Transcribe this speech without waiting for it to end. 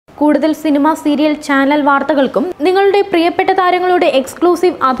കൂടുതൽ cinema, serial, channel വാർത്തകൾക്കും നിങ്ങളുടെ പ്രിയപ്പെട്ട താരങ്ങളുടെ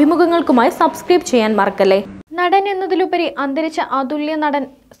എക്സ്ക്ലൂസീവ് അഭിമുഖങ്ങൾക്കുമായി സബ്സ്ക്രൈബ് ചെയ്യാൻ മറക്കല്ലേ. നടൻ എന്നതിലുപരി അന്തരിച്ച അതുല്യ നടൻ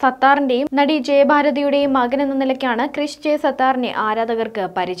സത്താറിന്റെയും നടി ജയഭാരതിയുടെയും മകൻ എന്ന നിലയ്ക്കാണ് ക്രിഷ് ജെ സത്താറിനെ ആരാധകർക്ക്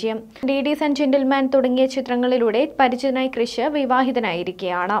പരിചയം. ലേഡീസ് ആൻഡ് ജെന്റിൽമാൻ തുടങ്ങിയ ചിത്രങ്ങളിലൂടെ പരിചിതനായി ക്രിഷ്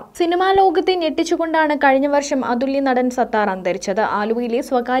വിവാഹിതനായിരിക്കുകയാണ്. സിനിമാ ലോകത്തെ ഞെട്ടിച്ചുകൊണ്ടാണ് കഴിഞ്ഞ വർഷം അതുല്യ നടൻ സത്താർ അന്തരിച്ചത്. ആലുവയിലെ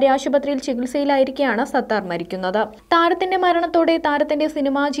സ്വകാര്യ ആശുപത്രിയിൽ ചികിത്സയിലായിരിക്കെയാണ് സത്താർ മരിക്കുന്നത്. താരത്തിന്റെ മരണത്തോടെ താരത്തിന്റെ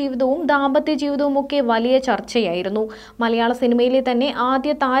സിനിമാ ജീവിതവും ദാമ്പത്യ ജീവിതവും ഒക്കെ വലിയ ചർച്ചയായിരുന്നു. മലയാള സിനിമയിലെ തന്നെ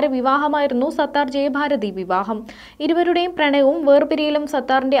ആദ്യ താരവിവാഹമായിരുന്നു സത്താർ ജയഭാരതി വിവാഹം. ഇരുവരുടെയും പ്രണയവും വേർപിരിയലും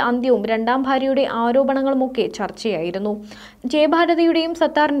സത്താറിന്റെ അന്ത്യവും രണ്ടാം ഭാര്യയുടെ ആരോപണങ്ങളുമൊക്കെ ചർച്ചയായിരുന്നു. ജയഭാരതിയുടെയും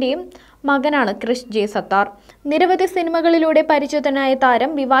സത്താറിന്റെയും മകനാണ് ക്രിഷ് ജെ സത്താർ. നിരവധി സിനിമകളിലൂടെ പരിചിതനായ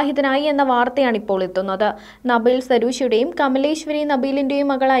താരം വിവാഹിതനായി എന്ന വാർത്തയാണ് ഇപ്പോൾ എത്തുന്നത്. നബീൽ സരൂഷിയുടെയും കമലേശ്വരി നബീലിന്റെയും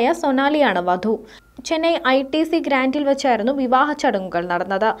മകളായ സൊനാലിയാണ് വധു. ചെന്നൈ ITC ഗ്രാൻഡിൽ വെച്ചായിരുന്നു വിവാഹ ചടങ്ങുകൾ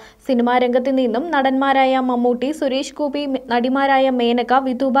നടന്നത്. സിനിമാ രംഗത്ത് നിന്നും നടന്മാരായ മമ്മൂട്ടി, സുരേഷ് ഗോപി, നടിമാരായ മേനക,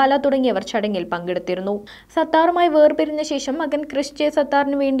 വിധുബാല തുടങ്ങിയവർ ചടങ്ങിൽ പങ്കെടുത്തിരുന്നു. സത്താറുമായി വേർപിരിഞ്ഞ ശേഷം മകൻ ക്രിഷ് ജെ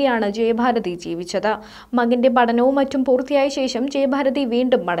സത്താറിന് വേണ്ടിയാണ് ജയഭാരതി ജീവിച്ചത്. മകന്റെ പഠനവും മറ്റും പൂർത്തിയായ ശേഷം ജയഭാരതി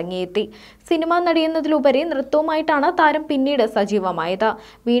വീണ്ടും മടങ്ങിയെത്തി. സിനിമാ നടിയെന്നതിലുപരി നൃത്തവുമായിട്ടാണ് താരം പിന്നീട് സജീവമായത്.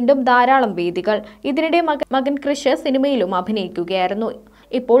 വീണ്ടും ധാരാളം വേദികൾ. ഇതിനിടെ മകൻ ക്രിഷ് സിനിമയിലും അഭിനയിക്കുകയായിരുന്നു.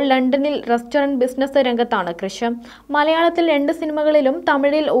 ഇപ്പോൾ ലണ്ടനിൽ റെസ്റ്റോറന്റ് ബിസിനസ് രംഗത്താണ് ക്രിഷ്. മലയാളത്തിൽ 2 സിനിമകളിലും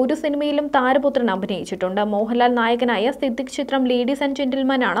തമിഴിൽ 1 സിനിമയിലും താരപുത്രൻ അഭിനയിച്ചിട്ടുണ്ട്. മോഹൻലാൽ നായകനായ സിദ്ദിഖ് ചിത്രം ലേഡീസ് ആൻഡ്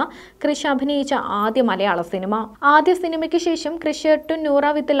ജെന്റിൽമാൻ ആണ് ക്രിഷ് അഭിനയിച്ച ആദ്യ മലയാള സിനിമ. ആദ്യ സിനിമയ്ക്ക് ശേഷം Krish to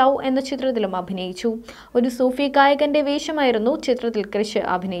Noora with love എന്ന ചിത്രത്തിലും അഭിനയിച്ചു. ഒരു സൂഫി ഗായകന്റെ വേഷമായിരുന്നു ചിത്രത്തിൽ ക്രിഷ്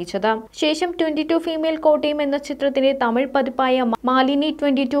അഭിനയിച്ചത്. ശേഷം 22 ഫീമെയിൽ കോട്ടയം എന്ന ചിത്രത്തിന്റെ തമിഴ് പതിപ്പായ മാലിനി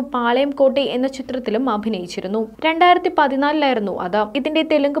 22 പാളയം കോട്ടെ എന്ന ചിത്രത്തിലും അഭിനയിച്ചിരുന്നു. 2014 അത്. ഇതിന്റെ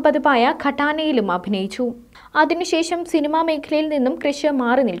തെലുങ്ക് പതിപ്പായ ഖട്ടാനയിലും അഭിനയിച്ചു. അതിനുശേഷം സിനിമാ മേഖലയിൽ നിന്നും ക്രിഷ്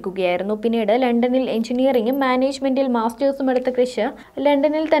മാറി നിൽക്കുകയായിരുന്നു. പിന്നീട് ലണ്ടനിൽ എഞ്ചിനീയറിംഗും മാനേജ്മെന്റിൽ മാസ്റ്റേഴ്സും എടുത്ത ക്രിഷ്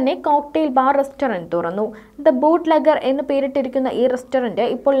ലണ്ടനിൽ തന്നെ കോക്ടെയിൽ ബാർ റെസ്റ്റോറന്റ് തുറന്നു. ദ ബൂട്ട് ലഗർ എന്ന് പേരിട്ടിരിക്കുന്ന ഈ റെസ്റ്റോറന്റ്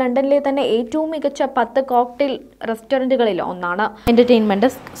ഇപ്പോൾ ലണ്ടനിലെ തന്നെ ഏറ്റവും മികച്ച 10 കോക്ടെയിൽ റെസ്റ്റോറന്റുകളിൽ ഒന്നാണ്. Entertainment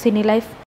desk, Sini life.